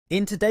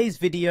In today's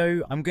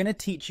video, I'm going to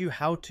teach you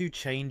how to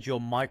change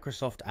your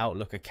Microsoft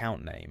Outlook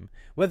account name.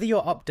 Whether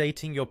you're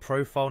updating your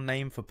profile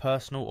name for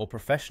personal or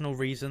professional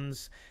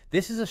reasons,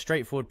 this is a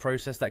straightforward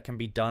process that can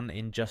be done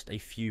in just a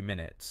few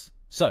minutes.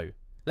 So,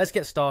 let's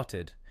get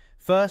started.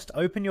 First,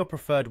 open your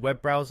preferred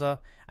web browser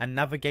and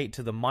navigate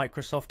to the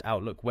Microsoft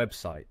Outlook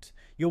website.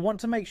 You'll want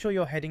to make sure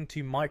you're heading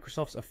to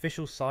Microsoft's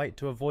official site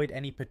to avoid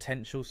any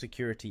potential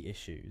security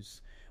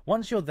issues.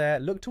 Once you're there,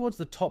 look towards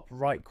the top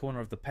right corner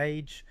of the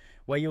page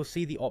where you'll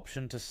see the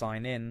option to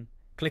sign in.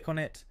 Click on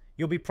it.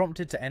 You'll be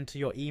prompted to enter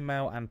your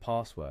email and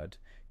password.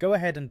 Go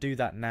ahead and do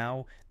that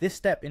now. This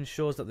step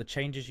ensures that the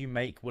changes you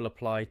make will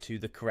apply to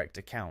the correct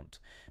account.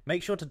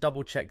 Make sure to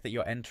double check that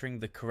you're entering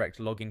the correct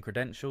login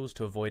credentials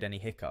to avoid any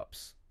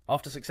hiccups.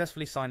 After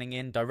successfully signing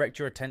in, direct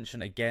your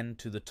attention again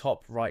to the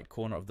top right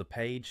corner of the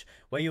page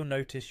where you'll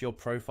notice your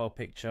profile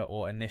picture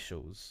or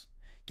initials.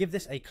 Give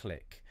this a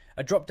click.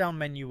 A drop-down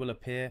menu will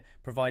appear,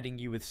 providing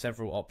you with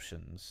several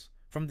options.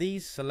 From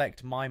these,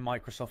 select My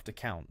Microsoft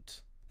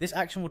Account. This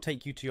action will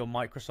take you to your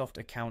Microsoft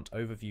Account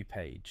Overview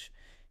page.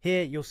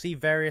 Here, you'll see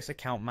various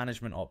account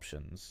management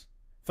options.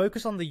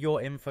 Focus on the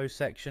Your Info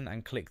section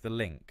and click the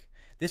link.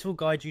 This will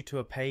guide you to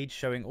a page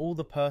showing all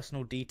the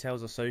personal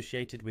details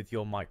associated with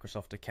your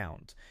Microsoft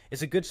account.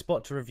 It's a good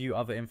spot to review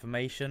other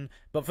information,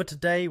 but for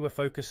today, we're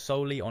focused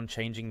solely on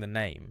changing the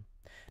name.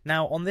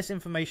 Now, on this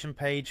information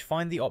page,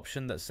 find the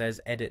option that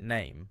says Edit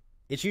Name.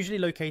 It's usually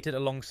located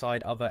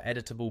alongside other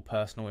editable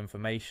personal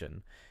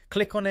information.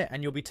 Click on it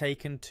and you'll be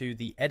taken to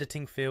the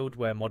editing field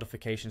where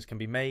modifications can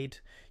be made.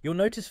 You'll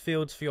notice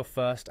fields for your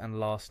first and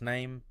last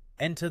name.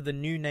 Enter the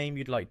new name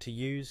you'd like to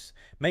use.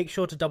 Make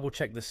sure to double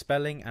check the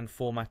spelling and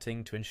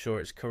formatting to ensure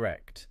it's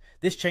correct.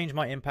 This change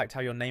might impact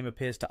how your name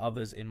appears to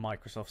others in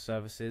Microsoft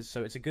services,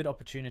 so it's a good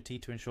opportunity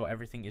to ensure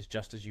everything is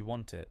just as you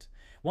want it.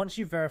 Once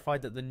you've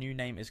verified that the new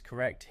name is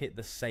correct, hit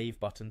the Save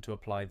button to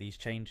apply these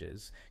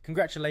changes.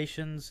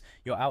 Congratulations,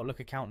 your Outlook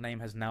account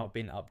name has now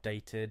been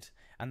updated,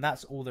 and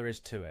that's all there is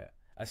to it.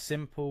 A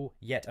simple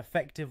yet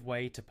effective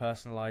way to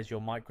personalize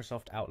your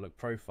Microsoft Outlook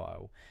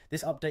profile.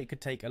 This update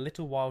could take a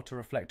little while to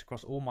reflect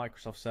across all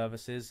Microsoft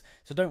services,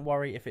 so don't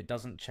worry if it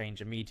doesn't change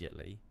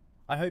immediately.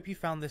 I hope you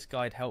found this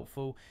guide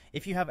helpful.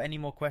 If you have any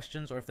more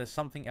questions or if there's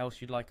something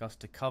else you'd like us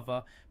to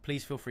cover,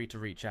 please feel free to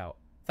reach out.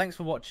 Thanks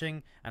for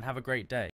watching and have a great day.